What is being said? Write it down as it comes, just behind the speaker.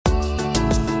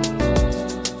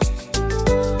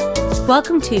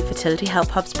Welcome to Fertility Help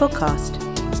Hub's podcast.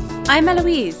 I'm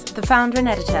Eloise, the founder and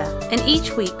editor, and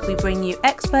each week we bring you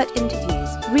expert interviews,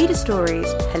 reader stories,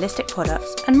 holistic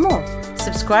products, and more.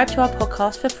 Subscribe to our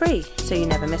podcast for free so you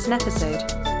never miss an episode.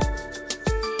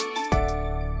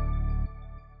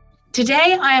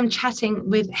 Today I am chatting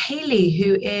with Hayley,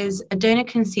 who is a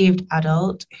donor-conceived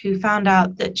adult who found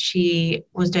out that she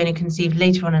was donor-conceived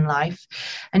later on in life.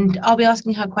 And I'll be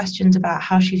asking her questions about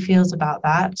how she feels about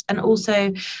that, and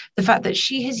also the fact that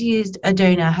she has used a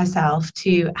donor herself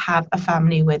to have a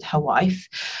family with her wife.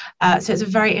 So it's a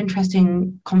very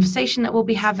interesting conversation that we'll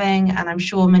be having, and I'm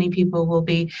sure many people will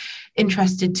be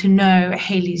interested to know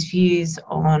Hayley's views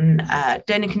on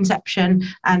donor conception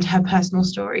and her personal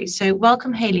story. So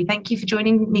welcome, Hayley. Thank you for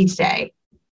joining me today.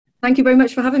 Thank you very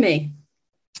much for having me.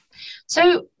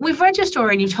 So we've read your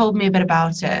story and you told me a bit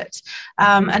about it,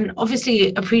 and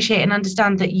obviously appreciate and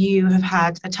understand that you have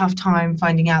had a tough time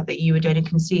finding out that you were donor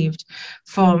conceived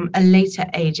from a later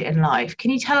age in life.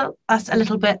 Can you tell us a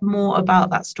little bit more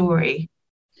about that story?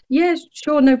 Yeah,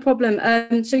 sure, no problem. I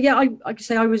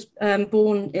was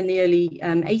born in the early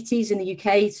 80s in the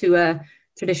UK to a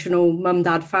traditional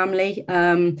mum-dad family,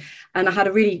 and I had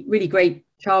a really, really great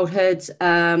childhood.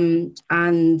 And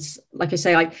like I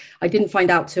say, I didn't find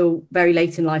out till very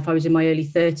late in life. I was in my early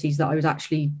 30s that I was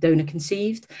actually donor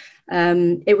conceived.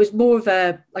 It was more of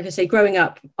a, like I say, growing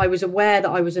up, I was aware that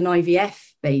I was an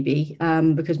IVF baby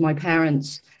because my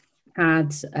parents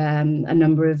had a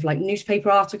number of like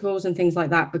newspaper articles and things like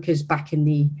that, because back in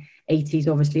the 80s,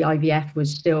 obviously IVF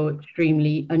was still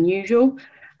extremely unusual.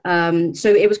 So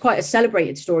it was quite a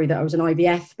celebrated story that I was an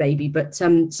IVF baby, but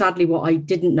sadly what I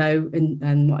didn't know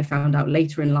and what I found out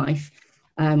later in life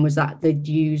was that they'd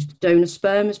used donor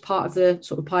sperm as part of the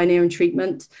sort of pioneering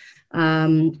treatment.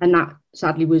 And that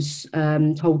sadly was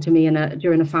told to me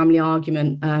during a family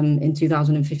argument in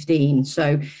 2015.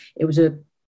 So it was a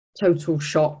total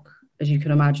shock, as you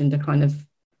can imagine, to kind of,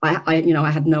 I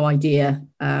had no idea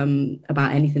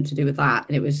about anything to do with that.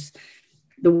 And it was,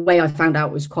 the way I found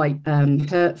out was quite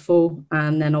hurtful.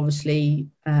 And then obviously,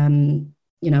 I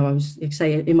was,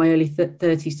 say, in my early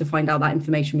 30s to find out that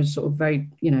information was sort of very,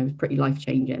 pretty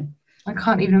life-changing. I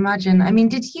can't even imagine. I mean,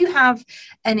 did you have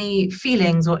any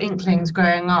feelings or inklings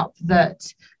growing up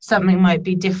that something might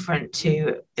be different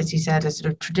to, as you said, a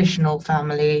sort of traditional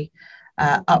family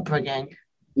upbringing?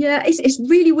 Yeah, it's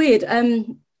really weird.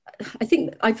 I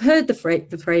think I've heard the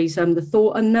phrase the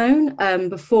thought unknown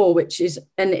before,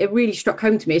 and it really struck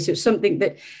home to me. So it's something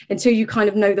that until you kind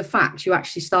of know the facts, you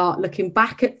actually start looking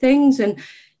back at things. And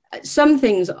some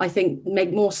things I think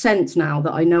make more sense now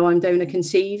that I know I'm donor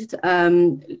conceived.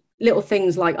 Little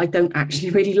things like I don't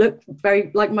actually really look very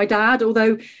like my dad,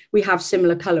 although we have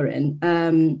similar colouring.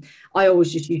 I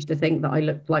always just used to think that I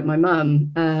looked like my mum,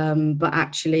 but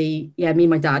actually, yeah, me and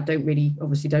my dad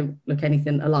obviously don't look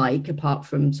anything alike apart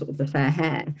from sort of the fair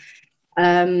hair.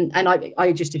 And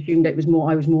I just assumed I was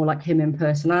more like him in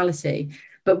personality.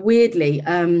 But weirdly,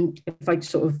 if I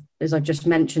sort of, as I just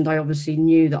mentioned, I obviously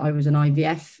knew that I was an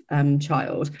IVF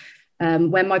child.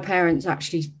 When my parents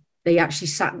they actually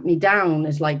sat me down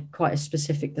as like quite a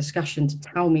specific discussion to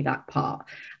tell me that part.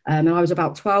 And I was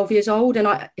about 12 years old, and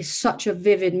it's such a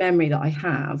vivid memory that I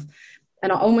have.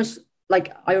 And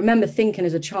I remember thinking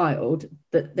as a child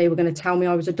that they were going to tell me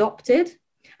I was adopted.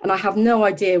 And I have no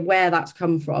idea where that's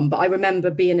come from, but I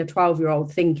remember being a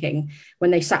 12-year-old thinking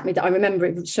when they sat me down, I remember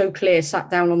it was so clear,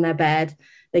 sat down on their bed.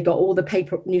 They got all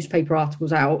the newspaper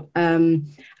articles out. And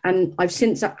I've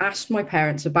since asked my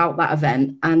parents about that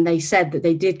event, and they said that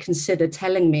they did consider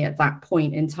telling me at that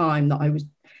point in time that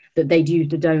they'd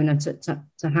used a donor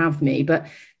to have me, but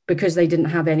because they didn't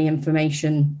have any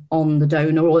information on the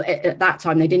donor, or at that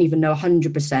time, they didn't even know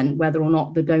 100% whether or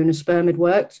not the donor sperm had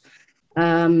worked.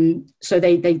 So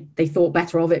they thought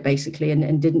better of it basically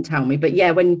and didn't tell me. But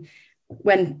yeah,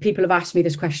 when people have asked me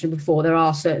this question before, there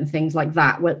are certain things like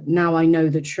that where now I know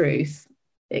the truth,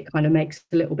 it kind of makes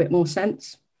a little bit more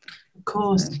sense. Of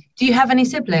course. Do you have any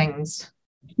siblings?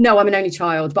 No, I'm an only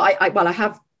child, but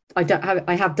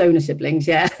I have donor siblings,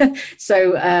 yeah.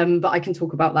 So, but I can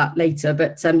talk about that later.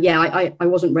 But I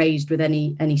wasn't raised with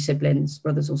any siblings,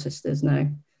 brothers or sisters, no.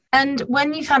 And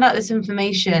when you found out this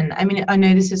information, I mean, I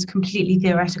know this is completely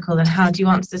theoretical and how do you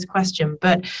answer this question?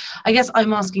 But I guess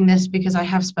I'm asking this because I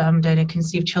have sperm donor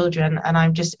conceived children, and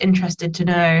I'm just interested to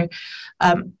know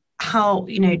how,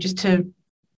 just to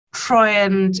try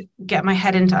and get my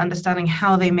head into understanding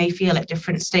how they may feel at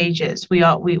different stages. We're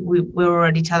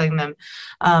already telling them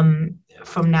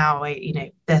from now,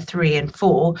 they're 3 and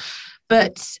 4.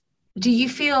 But do you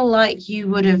feel like you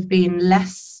would have been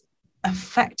less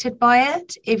affected by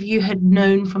it if you had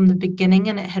known from the beginning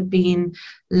and it had been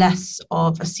less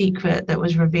of a secret that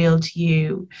was revealed to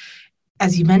you,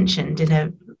 as you mentioned, in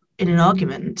an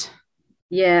argument?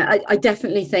 Yeah, I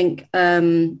definitely think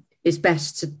it's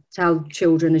best to tell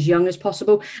children as young as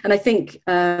possible. And I think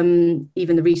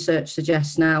even the research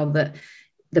suggests now that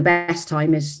the best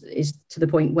time is to the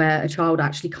point where a child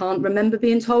actually can't remember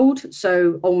being told.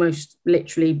 So almost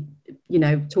literally,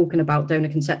 talking about donor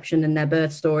conception and their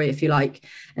birth story, if you like,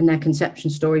 and their conception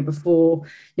story before,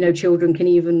 children can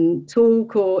even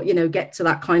talk or, get to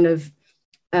that kind of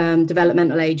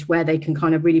developmental age where they can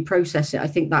kind of really process it. I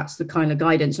think that's the kind of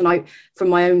guidance. And from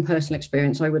my own personal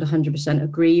experience, I would 100%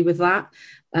 agree with that.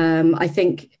 I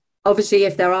think obviously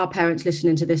if there are parents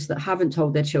listening to this that haven't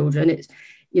told their children,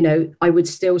 I would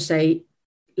still say,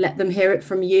 let them hear it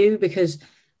from you, because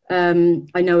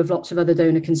I know of lots of other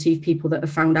donor conceived people that have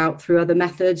found out through other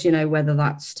methods, whether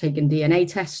that's taking DNA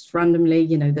tests randomly,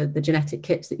 the genetic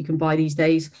kits that you can buy these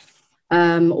days,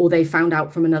 or they found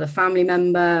out from another family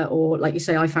member, or like you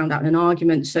say, I found out in an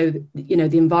argument. So,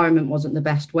 the environment wasn't the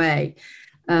best way.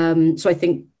 So I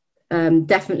think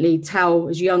definitely tell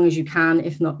as young as you can,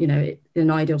 if not, in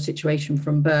an ideal situation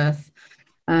from birth.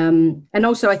 And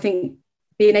also I think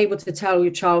being able to tell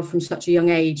your child from such a young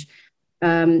age,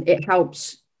 it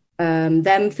helps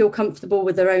them feel comfortable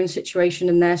with their own situation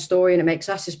and their story, and it makes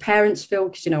us as parents feel,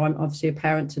 because I'm obviously a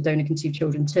parent to donor conceived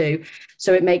children too,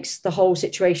 so it makes the whole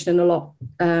situation a lot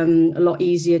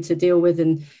easier to deal with,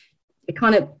 and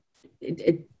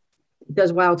it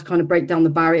does well to kind of break down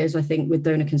the barriers, I think, with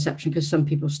donor conception, because some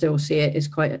people still see it as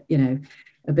quite a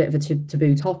bit of a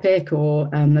taboo topic, or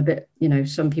a bit,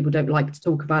 some people don't like to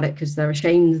talk about it because they're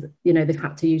ashamed, they've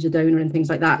had to use a donor and things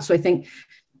like that. So I think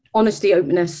honesty,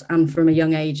 openness, and from a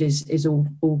young age is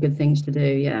all good things to do.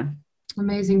 Yeah.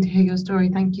 Amazing to hear your story.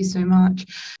 Thank you so much.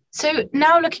 So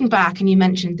now looking back, and you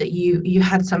mentioned that you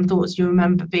had some thoughts, you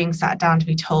remember being sat down to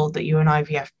be told that you were an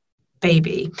IVF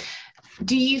baby.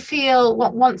 Do you feel,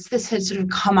 once this had sort of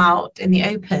come out in the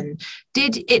open,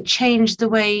 did it change the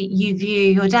way you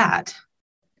view your dad?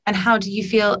 And how do you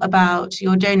feel about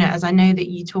your donor, as I know that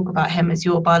you talk about him as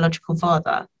your biological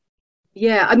father?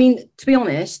 Yeah, I mean, to be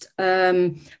honest,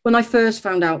 when I first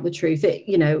found out the truth,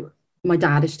 my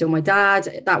dad is still my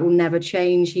dad. That will never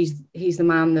change. He's the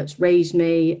man that's raised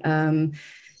me,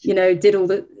 did all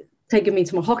the, taking me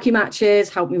to my hockey matches,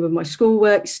 helped me with my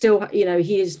schoolwork. Still,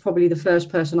 he is probably the first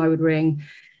person I would ring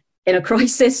in a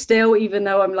crisis still, even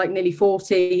though I'm like nearly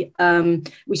 40.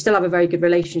 We still have a very good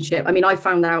relationship. I mean, I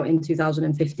found out in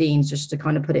 2015, just to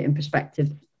kind of put it in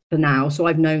perspective for now. So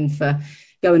I've known for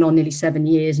going on nearly 7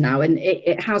 years now, and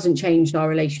it hasn't changed our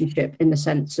relationship in the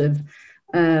sense of,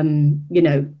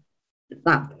 the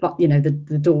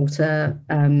daughter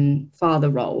father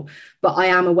role. But I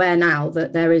am aware now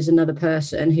that there is another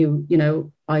person who,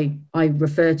 I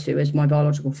refer to as my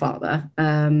biological father,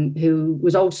 who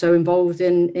was also involved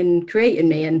in creating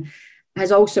me, and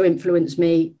has also influenced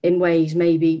me in ways,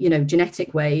 maybe,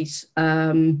 genetic ways.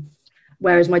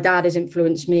 Whereas my dad has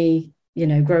influenced me,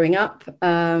 growing up.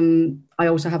 I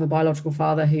also have a biological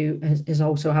father who has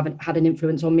also had an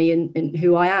influence on me in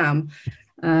who I am.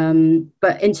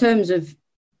 But in terms of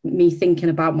me thinking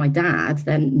about my dad,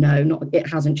 then no, it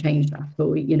hasn't changed at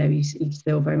all. He's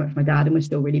still very much my dad, and we're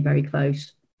still really very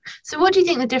close. So what do you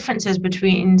think the difference is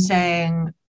between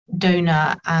saying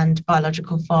donor and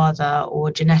biological father or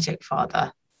genetic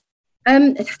father?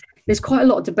 There's quite a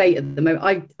lot of debate at the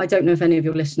moment. I don't know if any of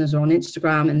your listeners are on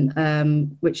Instagram,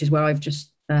 and which is where I've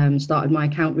just started my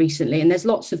account recently. And there's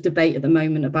lots of debate at the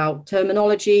moment about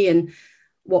terminology and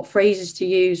what phrases to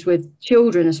use with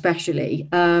children, especially.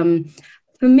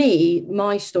 For me,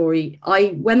 my story,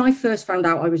 when I first found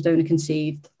out I was donor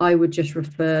conceived, I would just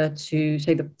refer to,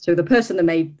 so the person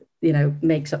that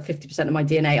makes up 50% of my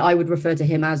DNA, I would refer to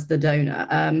him as the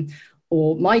donor,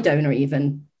 or my donor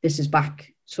even. This is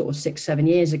back sort of 6-7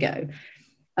 years ago,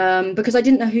 because I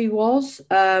didn't know who he was.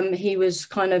 He was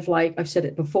kind of like, I've said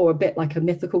it before, a bit like a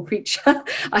mythical creature.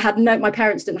 My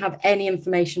parents didn't have any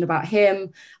information about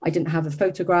him. I didn't have a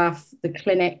photograph. The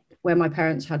clinic where my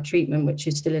parents had treatment, which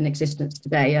is still in existence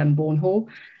today, Bourne Hall,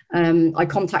 I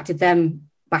contacted them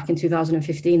back in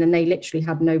 2015, and they literally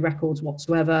had no records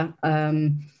whatsoever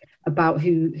about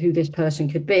who this person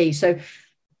could be. So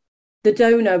the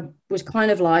donor was kind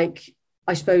of like,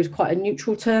 I suppose, quite a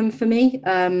neutral term for me,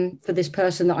 for this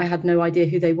person that I had no idea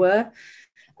who they were.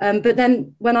 But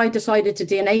then when I decided to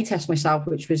DNA test myself,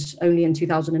 which was only in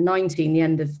 2019, the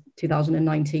end of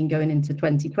 2019 going into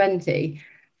 2020,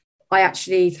 I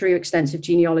actually, through extensive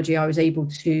genealogy, I was able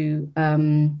to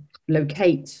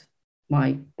locate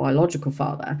my biological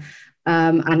father.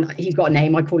 And he's got a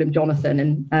name. I call him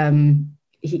Jonathan, and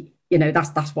he,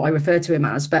 that's what I refer to him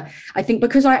as. But I think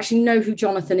because I actually know who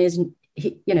Jonathan is,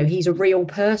 he's a real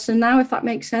person now, if that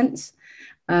makes sense.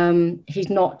 He's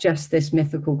not just this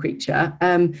mythical creature.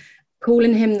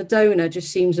 Calling him the donor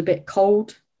just seems a bit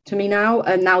cold to me now,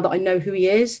 and now that I know who he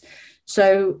is.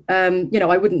 So,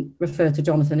 I wouldn't refer to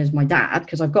Jonathan as my dad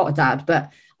because I've got a dad,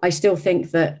 but I still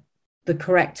think that the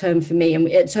correct term for me, and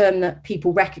a term that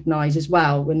people recognize as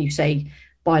well, when you say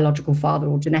biological father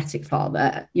or genetic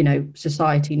father,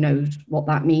 society knows what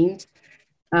that means.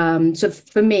 So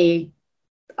for me,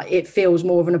 it feels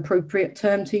more of an appropriate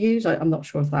term to use. I'm not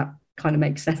sure if that kind of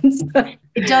makes sense.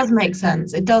 It does make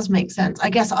sense. It does make sense. I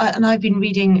guess I've been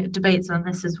reading debates on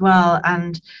this as well.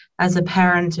 And as a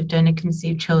parent of donor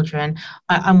conceived children,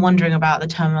 I'm wondering about the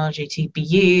terminology to be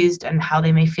used and how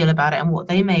they may feel about it and what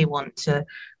they may want to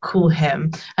call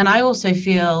him. And I also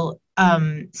feel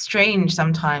strange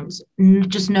sometimes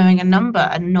just knowing a number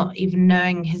and not even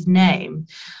knowing his name.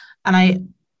 And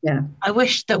I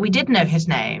wish that we did know his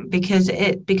name, because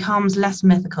it becomes less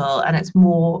mythical and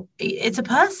it's a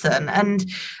person. And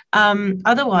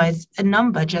otherwise, a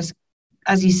number just,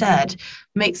 as you said,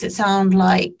 makes it sound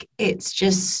like it's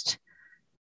just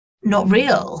not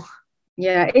real.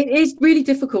 Yeah, it is really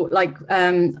difficult. Like,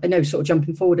 I know, sort of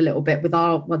jumping forward a little bit with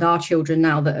our children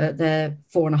now that they're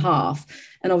 4.5,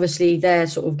 and obviously they're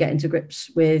sort of getting to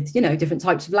grips with, different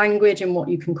types of language and what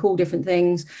you can call different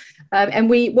things. And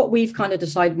what we've kind of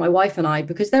decided, my wife and I,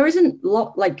 because there isn't a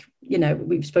lot, like,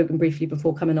 we've spoken briefly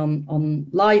before coming on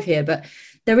live here, but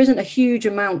there isn't a huge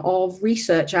amount of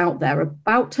research out there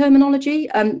about terminology.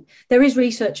 There is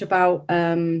research about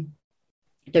donor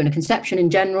conception in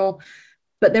general,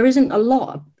 but there isn't a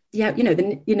lot.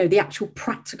 The actual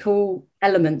practical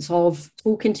elements of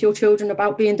talking to your children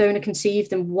about being donor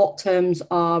conceived and what terms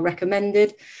are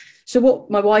recommended. So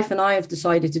what my wife and I have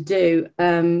decided to do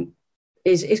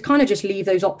is kind of just leave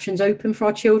those options open for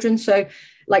our children. So,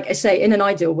 like I say, in an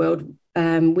ideal world,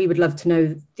 we would love to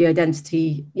know the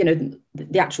identity,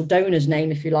 the actual donor's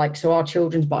name, if you like, so our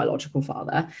children's biological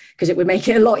father, because it would make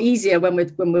it a lot easier when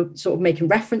we're sort of making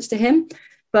reference to him.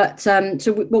 But so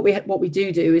what we do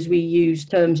is we use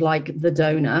terms like the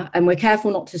donor, and we're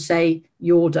careful not to say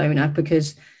your donor,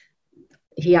 because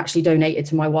he actually donated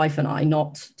to my wife and I,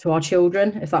 not to our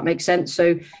children, if that makes sense.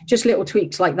 So just little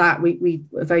tweaks like that we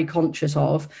are very conscious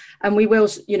of. And we will,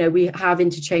 we have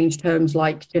interchanged terms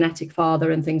like genetic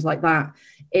father and things like that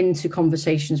into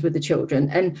conversations with the children.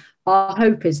 And our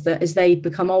hope is that as they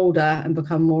become older and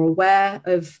become more aware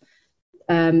of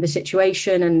the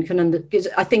situation and because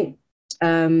I think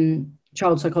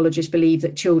child psychologists believe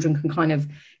that children can kind of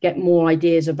get more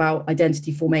ideas about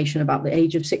identity formation about the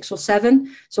age of 6 or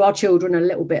 7. So our children are a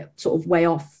little bit sort of way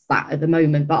off that at the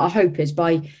moment. But our hope is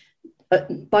by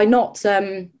not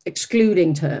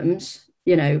excluding terms,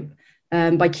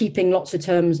 by keeping lots of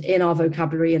terms in our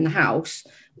vocabulary in the house,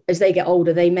 as they get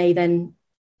older, they may then,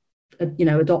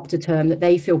 adopt a term that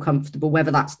they feel comfortable,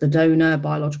 whether that's the donor,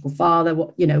 biological father,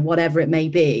 whatever it may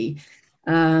be.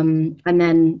 And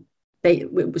then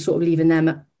we're sort of leaving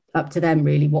them up to them,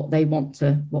 really, what they want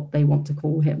to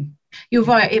call him. You're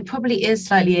right. It probably is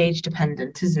slightly age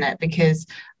dependent, isn't it? Because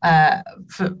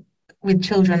with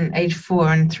children age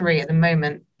 4 and 3 at the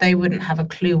moment, they wouldn't have a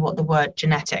clue what the word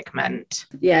genetic meant.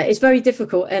 Yeah, it's very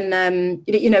difficult. And,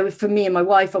 for me and my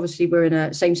wife, obviously, we're in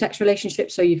a same-sex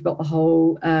relationship. So you've got the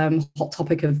whole hot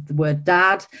topic of the word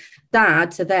dad.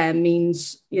 Dad to them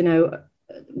means,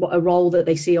 a role that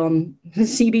they see on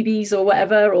CBBS or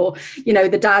whatever, or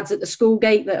the dads at the school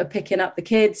gate that are picking up the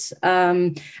kids,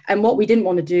 and what we didn't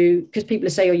want to do, because people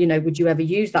say, would you ever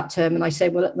use that term? And I say,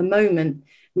 well, at the moment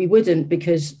we wouldn't,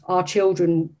 because our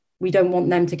children, we don't want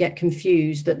them to get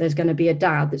confused that there's going to be a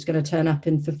dad that's going to turn up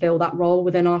and fulfill that role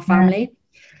within our family.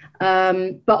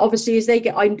 But obviously, as they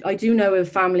get, I do know of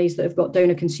families that have got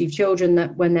donor conceived children,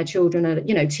 that when their children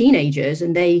are teenagers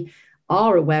and they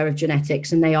are aware of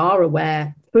genetics, and they are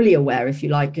fully aware, if you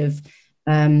like, of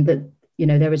that,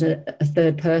 there is a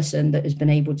third person that has been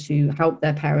able to help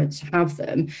their parents have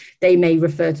them. They may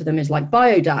refer to them as like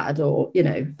bio dad or,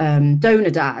 donor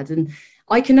dad. And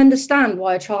I can understand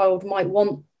why a child might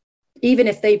want, even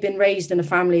if they've been raised in a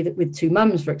family with 2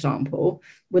 mums, for example,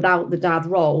 without the dad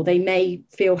role, they may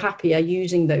feel happier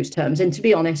using those terms. And to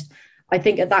be honest, I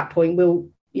think at that point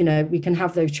we can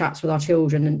have those chats with our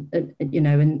children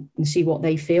and see what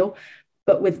they feel.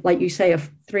 But with, like you say, a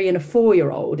 3 and a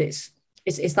 4-year-old, it's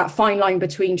that fine line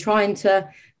between trying to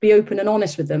be open and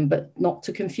honest with them, but not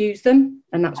to confuse them.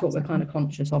 And that's what we're kind of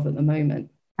conscious of at the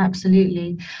moment.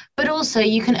 Absolutely. But also,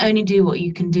 you can only do what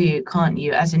you can do, can't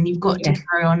you? As in, you've got to Yeah.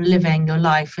 carry on living your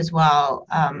life as well,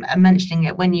 and mentioning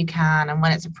it when you can and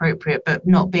when it's appropriate, but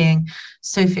not being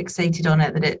so fixated on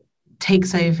it that it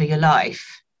takes over your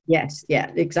life. Yes,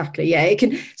 yeah, exactly. Yeah, it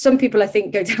can. Some people, I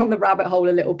think, go down the rabbit hole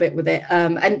a little bit with it.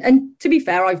 And to be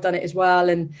fair, I've done it as well.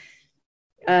 And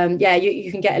yeah,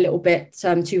 you can get a little bit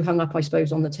too hung up, I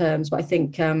suppose, on the terms. But I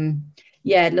think,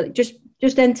 yeah, look,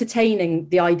 just entertaining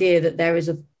the idea that there is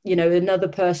a, you know, another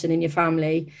person in your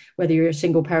family, whether you're a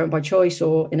single parent by choice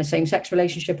or in a same-sex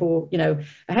relationship or, you know,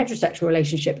 a heterosexual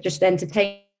relationship, just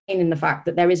entertaining the fact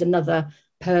that there is another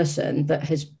person that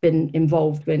has been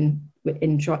involved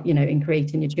you know, in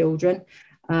creating your children,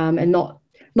 and not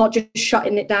just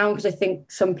shutting it down, because I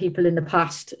think some people in the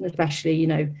past, and especially,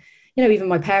 even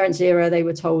my parents' era, they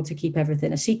were told to keep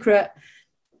everything a secret,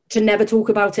 to never talk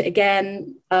about it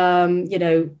again, and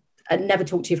never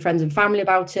talk to your friends and family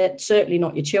about it, certainly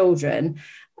not your children.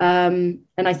 And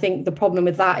I think the problem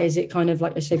with that is it kind of,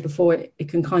 like I said before, it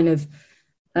can kind of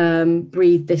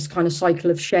breed this kind of cycle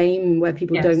of shame where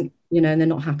people Yes. don't, and they're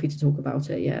not happy to talk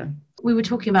about it. Yeah. We were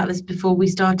talking about this before we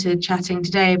started chatting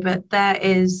today, but there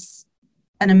is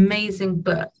an amazing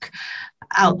book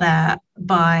out there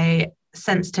by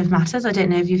Sensitive Matters. I don't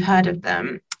know if you've heard of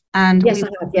them. And Yes, I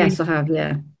have. Yes, I have.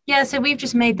 Yeah. yeah, so we've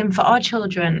just made them for our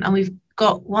children, and we've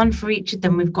got one for each of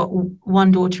them. We've got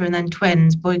one daughter and then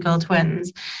twins, boy girl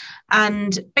twins.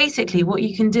 And basically, what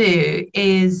you can do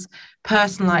is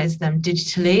personalize them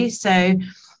digitally. So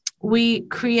we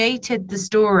created the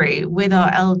story with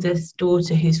our eldest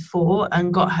daughter, who's 4,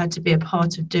 and got her to be a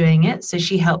part of doing it. So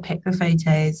she helped pick the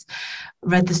photos,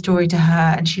 read the story to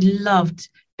her, and she loved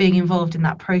being involved in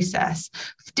that process.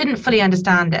 Didn't fully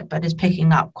understand it, but is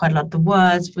picking up quite a lot of the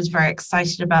words, was very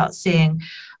excited about seeing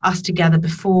us together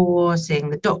before,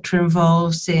 seeing the doctor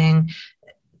involved, seeing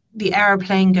the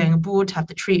aeroplane going aboard to have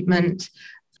the treatment,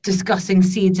 discussing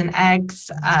seeds and eggs,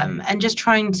 and just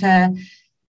trying to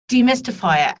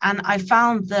demystify it. And I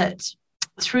found that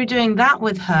through doing that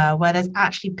with her, where there's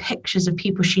actually pictures of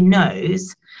people she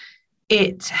knows,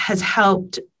 it has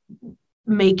helped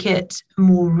make it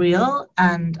more real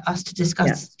and us to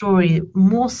discuss the story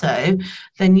more so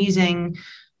than using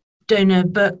donor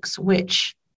books,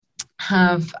 which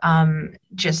have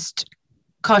just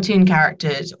cartoon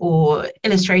characters or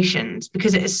illustrations,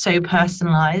 because it is so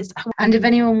personalized. And if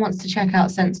anyone wants to check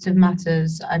out Sensitive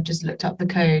Matters, I've just looked up the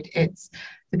code.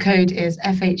 The code is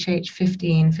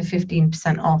FHH15 for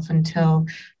 15% off until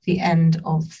the end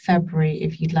of February,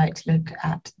 if you'd like to look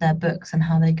at their books and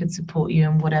how they could support you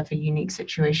in whatever unique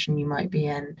situation you might be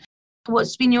in.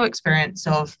 What's been your experience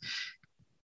of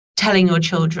telling your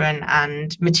children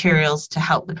and materials to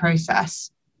help the process?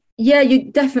 Yeah,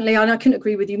 you definitely, and I couldn't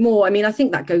agree with you more. I mean, I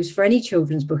think that goes for any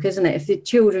children's book, isn't it? If the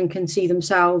children can see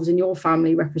themselves and your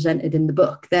family represented in the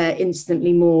book, they're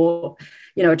instantly more,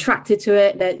 attracted to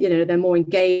it. They're more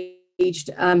engaged.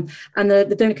 And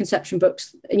the donor conception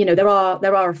books, there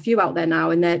are a few out there now,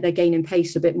 and they're gaining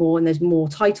pace a bit more, and there's more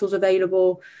titles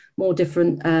available, more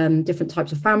different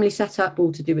types of family setup,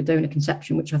 all to do with donor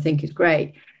conception, which I think is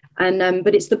great. And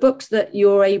but it's the books that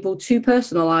you're able to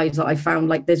personalize that I found.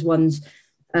 Like there's ones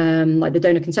like the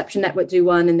Donor Conception Network do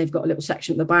one, and they've got a little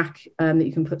section at the back that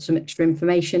you can put some extra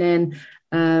information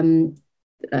in.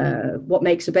 What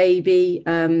Makes a Baby,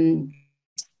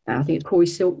 I think it's Corey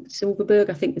Silverberg,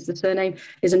 I think is the surname,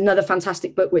 is another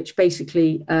fantastic book, which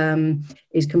basically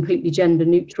is completely gender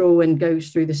neutral and goes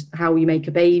through this, how you make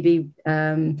a baby,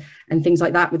 and things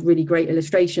like that, with really great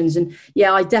illustrations. And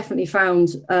yeah, I definitely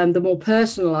found the more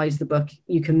personalized the book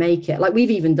you can make it. Like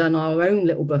we've even done our own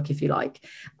little book, if you like,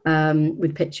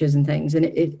 with pictures and things. And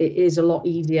it is a lot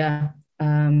easier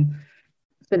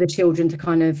for the children to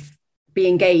kind of be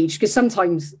engaged, because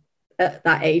sometimes at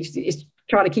that age, it's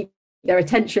trying to keep their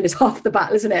attention is half the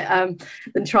battle, isn't it?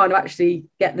 Than trying to actually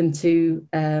get them to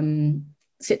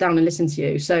sit down and listen to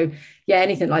you. So yeah,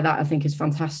 anything like that I think is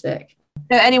fantastic.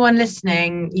 So anyone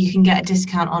listening, you can get a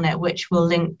discount on it, which we'll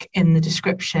link in the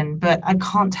description. But I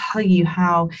can't tell you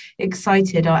how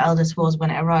excited our eldest was when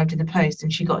it arrived in the post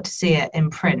and she got to see it in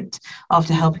print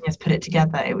after helping us put it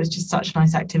together. It was just such a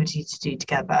nice activity to do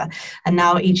together. And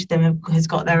now each of them has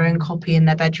got their own copy in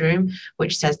their bedroom,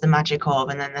 which says the magic of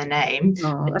and then their name.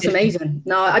 Oh, that's amazing.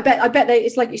 No, I bet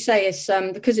it's like you say, it's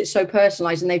because it's so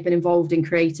personalized and they've been involved in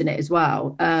creating it as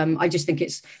well. I just think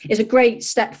it's a great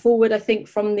step forward, I think,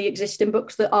 from the existing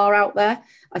books that are out there.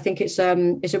 I think it's a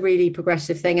really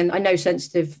progressive thing. And I know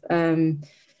Sensitive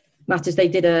Matters, they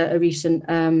did a recent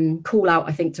call out,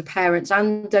 I think, to parents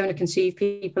and donor conceived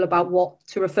people about what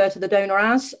to refer to the donor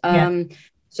as.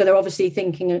 So they're obviously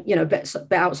thinking, you know, a bit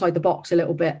outside the box a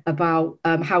little bit about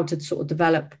how to sort of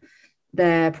develop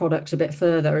their products a bit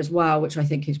further as well, which I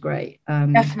think is great.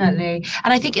 Definitely.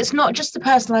 And I think it's not just the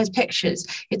personalized pictures,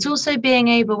 it's also being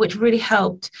able, which really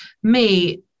helped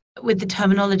me with the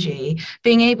terminology,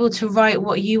 being able to write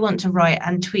what you want to write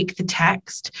and tweak the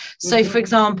text. So, for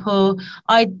example,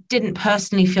 I didn't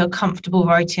personally feel comfortable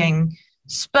writing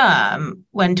sperm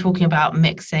when talking about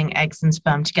mixing eggs and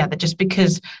sperm together, just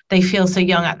because they feel so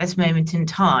young at this moment in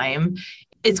time.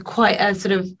 It's quite a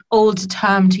sort of old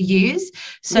term to use.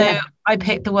 So yeah. I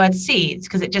picked the word seeds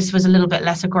because it just was a little bit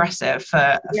less aggressive for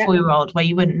a 4-year-old, where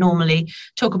you wouldn't normally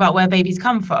talk about where babies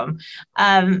come from.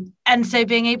 And so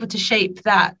being able to shape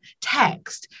that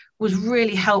text was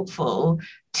really helpful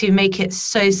to make it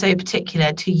so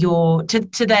particular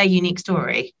to their unique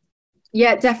story.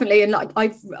 Yeah, definitely. And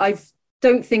I've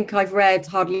don't think I've read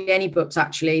hardly any books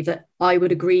actually that I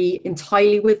would agree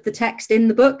entirely with the text in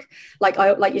the book.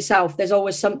 Like yourself, there's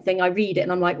always something I read it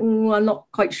and I'm like, I'm not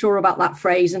quite sure about that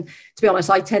phrase. And to be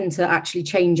honest, I tend to actually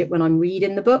change it when I'm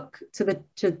reading the book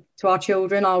to our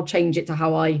children. I'll change it to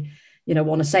how I,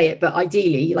 want to say it. But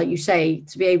ideally, like you say,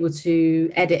 to be able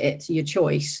to edit it to your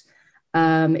choice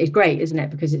is great, isn't it?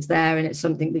 Because it's there and it's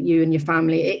something that you and your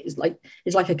family, it's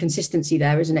like a consistency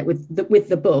there, isn't it, with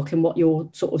the book and what you're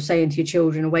sort of saying to your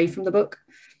children away from the book.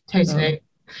 Totally.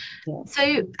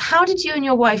 So how did you and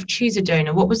your wife choose a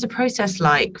donor? What was the process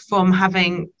like from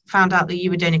having found out that you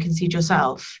were donor conceived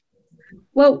yourself?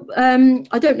 Well,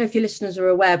 I don't know if your listeners are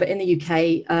aware, but in the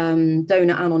UK,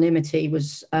 donor anonymity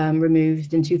was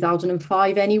removed in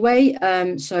 2005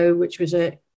 anyway. So which was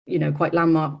a quite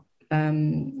landmark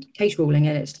case ruling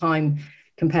at its time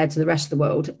compared to the rest of the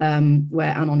world, where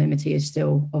anonymity is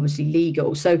still obviously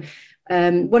legal. So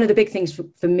one of the big things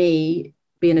for me,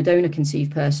 being a donor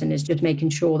conceived person, is just making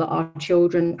sure that our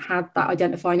children had that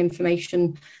identifying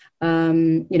information,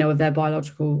 of their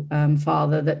biological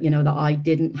father that I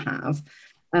didn't have.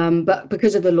 But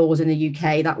because of the laws in the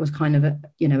UK, that was kind of a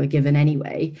given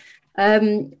anyway.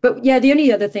 But yeah, the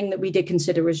only other thing that we did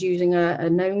consider was using a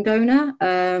known donor.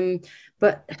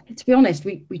 But to be honest,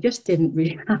 we just didn't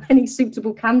really have any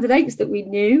suitable candidates that we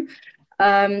knew.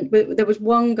 But there was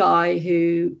one guy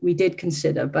who we did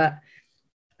consider, but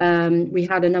we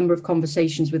had a number of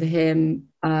conversations with him,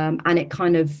 and it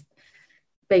kind of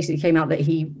basically came out that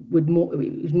he was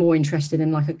more interested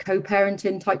in like a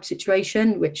co-parenting type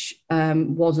situation, which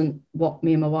wasn't what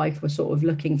me and my wife were sort of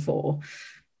looking for.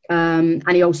 And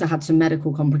he also had some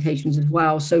medical complications as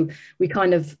well. So we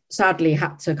kind of sadly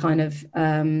had to kind of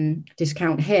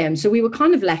discount him. So we were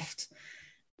kind of left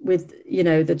with,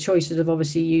 the choices of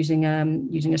obviously using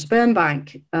a sperm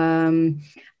bank. And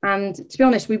to be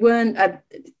honest, we weren't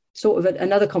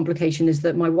another complication is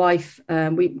that my wife,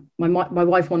 my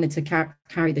wife wanted to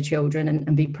carry the children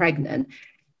and be pregnant,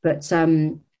 but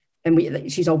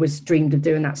she's always dreamed of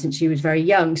doing that since she was very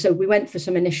young. So we went for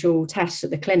some initial tests at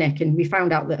the clinic and we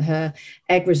found out that her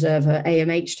egg reserve, her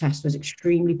AMH test, was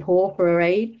extremely poor for her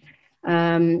age.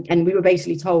 And we were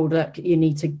basically told, look, you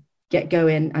need to get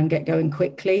going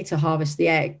quickly to harvest the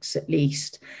eggs at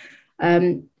least.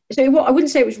 So I wouldn't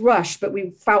say it was rushed, but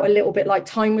we felt a little bit like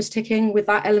time was ticking with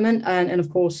that element. And of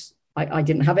course, I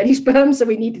didn't have any sperm, so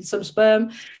we needed some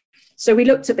sperm. So we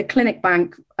looked at the clinic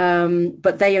bank,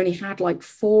 but they only had like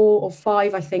 4 or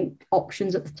 5, I think,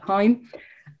 options at the time.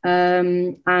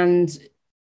 And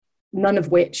none of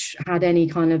which had any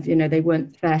kind of, they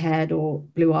weren't fair-haired or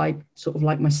blue-eyed, sort of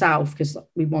like myself, because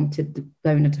we wanted the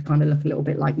donor to kind of look a little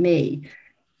bit like me.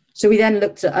 So we then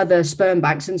looked at other sperm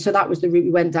banks. And so that was the route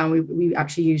we went down. We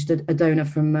actually used a donor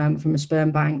from a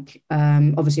sperm bank,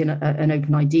 obviously an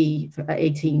open ID for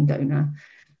 18 donor.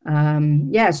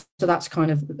 So that's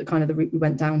kind of the route we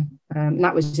went down, and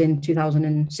that was in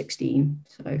 2016.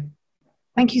 So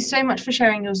thank you so much for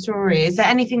sharing your story. Is there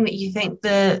anything that you think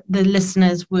the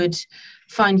listeners would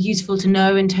find useful to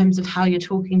know in terms of how you're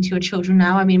talking to your children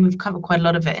now? I mean, we've covered quite a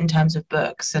lot of it in terms of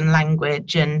books and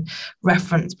language and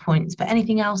reference points, but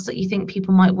anything else that you think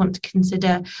people might want to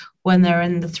consider when they're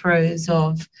in the throes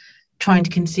of trying to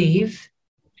conceive?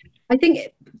 I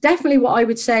think definitely what I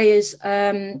would say is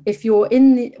if you're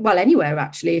anywhere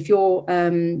actually, if you're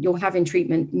having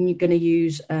treatment and you're going to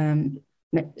use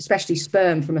especially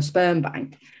sperm from a sperm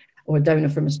bank or a donor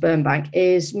from a sperm bank,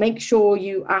 is make sure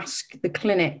you ask the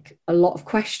clinic a lot of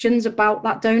questions about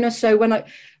that donor. So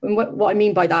what I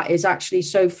mean by that is actually,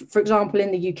 so for example,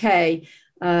 in the UK,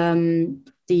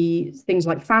 the things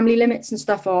like family limits and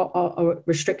stuff are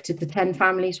restricted to 10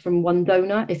 families from one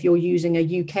donor if you're using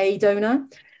a UK donor.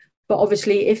 But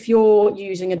obviously, if you're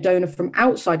using a donor from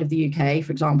outside of the UK,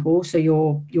 for example, so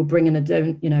you're bringing a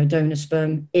donor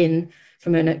sperm in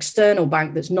from an external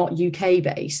bank that's not UK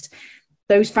based,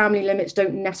 those family limits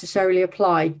don't necessarily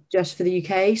apply just for the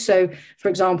UK. So, for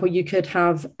example, you could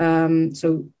have,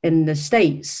 so in the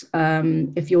States,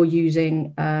 if you're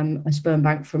using a sperm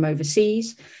bank from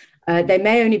overseas, there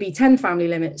may only be 10 family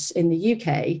limits in the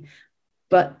UK,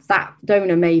 but that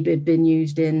donor may have been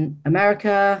used in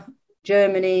America,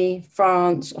 Germany,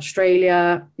 France,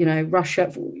 Australia,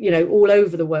 Russia, all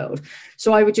over the world.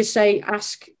 So I would just say,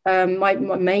 my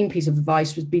main piece of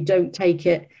advice would be, don't take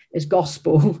it as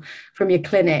gospel from your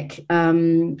clinic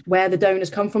where the donors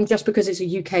come from. Just because it's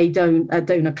a UK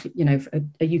donor,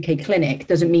 a UK clinic,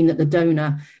 doesn't mean that the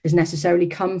donor has necessarily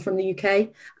come from the UK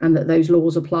and that those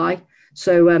laws apply.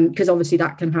 So, because obviously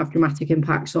that can have dramatic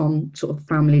impacts on sort of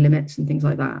family limits and things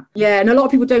like that. Yeah, and a lot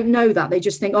of people don't know that. They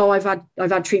just think, oh, I've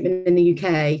had treatment in the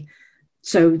UK,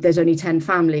 so there's only 10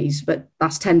 families, but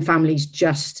that's 10 families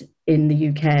just in the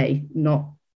UK, not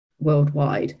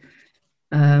worldwide.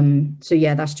 So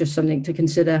yeah, that's just something to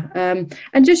consider.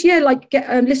 And just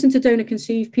listen to donor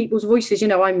conceived people's voices.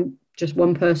 I'm just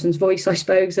one person's voice, I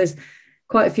suppose. There's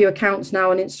quite a few accounts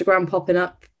now on Instagram popping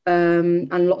up.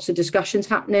 And lots of discussions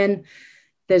happening.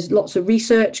 There's lots of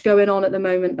research going on at the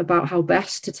moment about how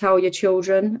best to tell your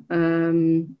children.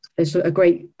 There's a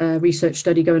great research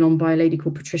study going on by a lady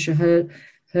called Patricia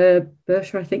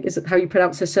Herbscher, I think is how you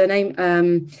pronounce her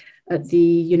surname, at the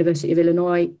University of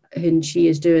Illinois, and she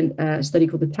is doing a study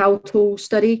called the Tau Tool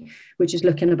study, which is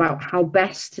looking about how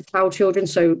best to tell children.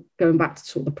 So going back to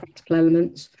sort of the practical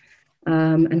elements.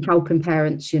 And how can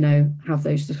parents, have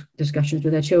those discussions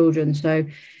with their children. So,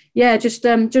 yeah, just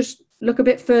look a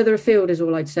bit further afield is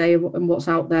all I'd say, and what's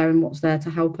out there and what's there to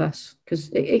help us, because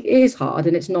it is hard,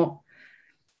 and it's not.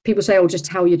 People say, "Oh, just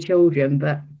tell your children,"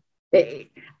 but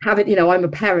I'm a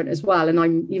parent as well,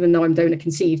 and even though I'm donor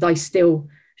conceived, I still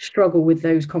struggle with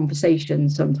those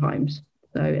conversations sometimes.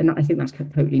 So, and I think that's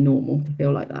totally normal to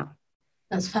feel like that.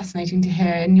 That's fascinating to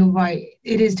hear. And you're right,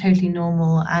 it is totally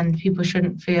normal, and people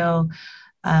shouldn't feel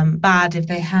bad if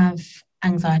they have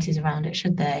anxieties around it,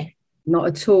 should they? Not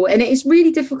at all. And it's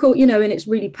really difficult, and it's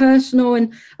really personal.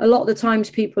 And a lot of the times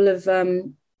people have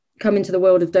come into the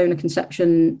world of donor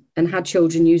conception and had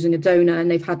children using a donor,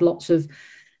 and they've had lots of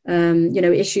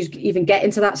issues even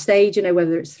getting to that stage,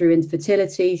 whether it's through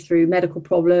infertility, through medical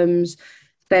problems,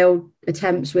 failed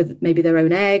attempts with maybe their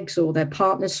own eggs or their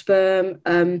partner's sperm.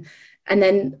 And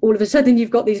then all of a sudden you've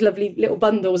got these lovely little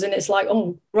bundles, and it's like,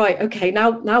 oh, right, okay,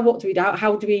 now what do we do?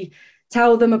 How do we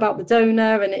tell them about the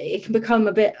donor? And it can become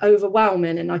a bit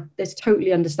overwhelming, and it's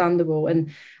totally understandable. And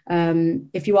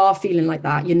if you are feeling like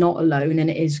that, you're not alone, and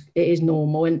it is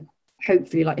normal. And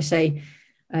hopefully, like I say,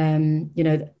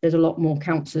 there's a lot more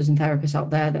counsellors and therapists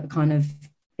out there that are kind of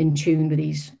in tune with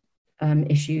these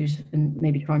issues, and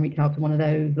maybe try and reach out to one of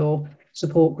those, or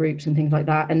support groups and things like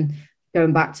that. And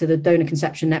going back to the Donor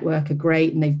Conception Network are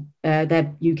great, and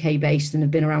they're UK based and have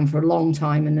been around for a long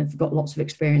time, and they've got lots of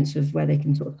experience of where they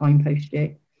can sort of signpost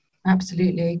you.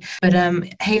 Absolutely. But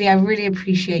Hayley, I really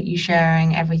appreciate you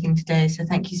sharing everything today. So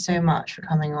thank you so much for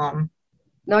coming on.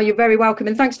 No, you're very welcome,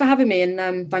 and thanks for having me,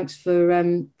 and thanks for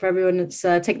everyone that's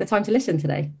taken the time to listen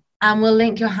today. And we'll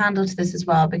link your handle to this as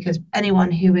well, because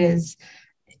anyone who is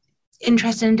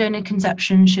interested in donor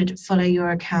conception should follow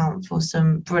your account for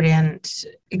some brilliant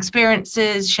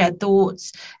experiences, shared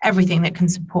thoughts, everything that can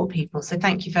support people. So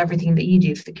thank you for everything that you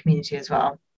do for the community as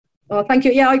well. Oh, thank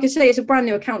you. Yeah, I can say it's a brand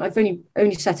new account. I've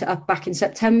only set it up back in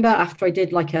September, after I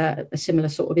did like a similar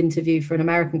sort of interview for an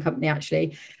American company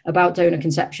actually about donor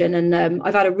conception. And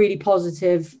I've had a really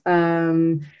positive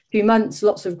few months,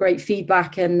 lots of great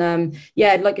feedback. And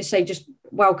like I say, just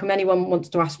welcome anyone wants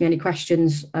to ask me any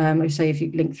questions. I say if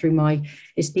you link through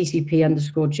it's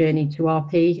DCP_journey to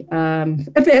RP.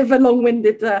 A bit of a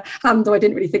long-winded handle. I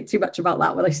didn't really think too much about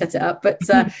that when I set it up. But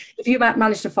if you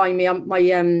manage to find me,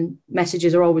 my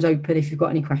messages are always open if you've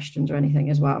got any questions or anything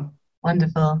as well.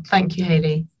 Wonderful. Thank you,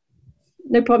 Hayley.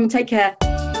 No problem. Take care.